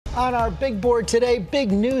On our big board today,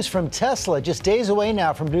 big news from Tesla, just days away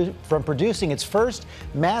now from producing its first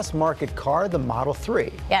mass market car, the Model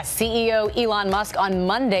 3. Yes, CEO Elon Musk on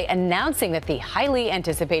Monday announcing that the highly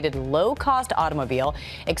anticipated low-cost automobile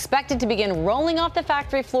expected to begin rolling off the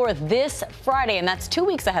factory floor this Friday, and that's 2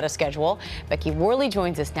 weeks ahead of schedule. Becky Worley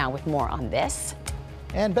joins us now with more on this.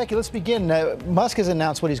 And Becky, let's begin. Musk has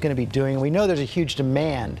announced what he's going to be doing. We know there's a huge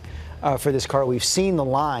demand for this car. We've seen the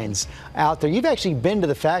lines out there. You've actually been to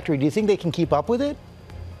the factory. Do you think they can keep up with it?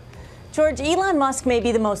 George, Elon Musk may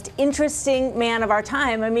be the most interesting man of our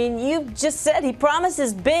time. I mean, you just said he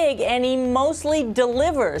promises big and he mostly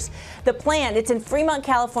delivers. The plant, it's in Fremont,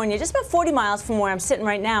 California, just about 40 miles from where I'm sitting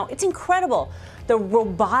right now. It's incredible. The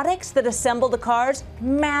robotics that assemble the cars,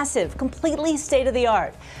 massive, completely state of the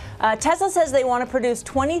art. Tesla says they want to produce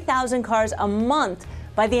 20,000 cars a month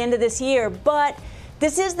by the end of this year, but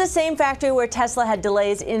this is the same factory where Tesla had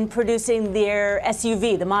delays in producing their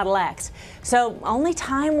SUV, the Model X. So only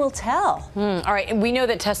time will tell. All right. And we know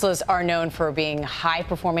that Teslas are known for being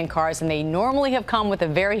high-performing cars, and they normally have come with a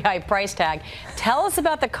very high price tag. Tell us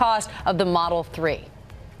about the cost of the Model 3.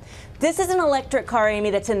 This is an electric car, Amy,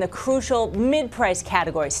 that's in the crucial mid-price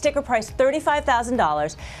category. Sticker price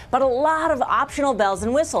 $35,000, but a lot of optional bells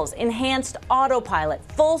and whistles. Enhanced autopilot,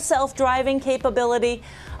 full self-driving capability,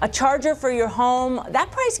 a charger for your home. That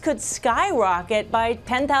price could skyrocket by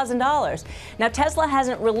 $10,000. Now, Tesla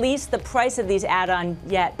hasn't released the price of these add-ons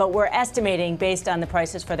yet, but we're estimating based on the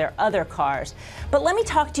prices for their other cars. But let me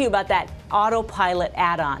talk to you about that autopilot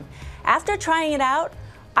add-on. After trying it out,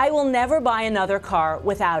 I will never buy another car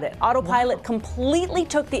without it. Autopilot completely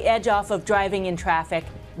took the edge off of driving in traffic.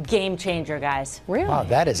 Game changer, guys. Really? Wow,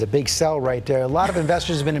 that is a big sell right there. A lot of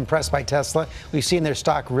investors have been impressed by Tesla. We've seen their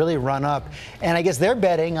stock really run up. And I guess they're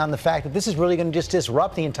betting on the fact that this is really going to just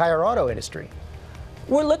disrupt the entire auto industry.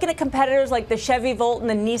 We're looking at competitors like the Chevy Volt and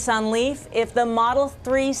the Nissan Leaf. If the Model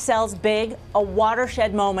 3 sells big, a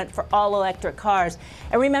watershed moment for all electric cars.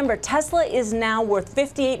 And remember, Tesla is now worth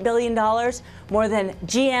 $58 billion, more than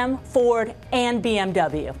GM, Ford, and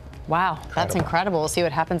BMW. Wow, that's incredible. We'll see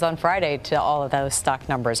what happens on Friday to all of those stock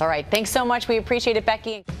numbers. All right, thanks so much. We appreciate it,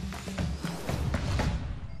 Becky.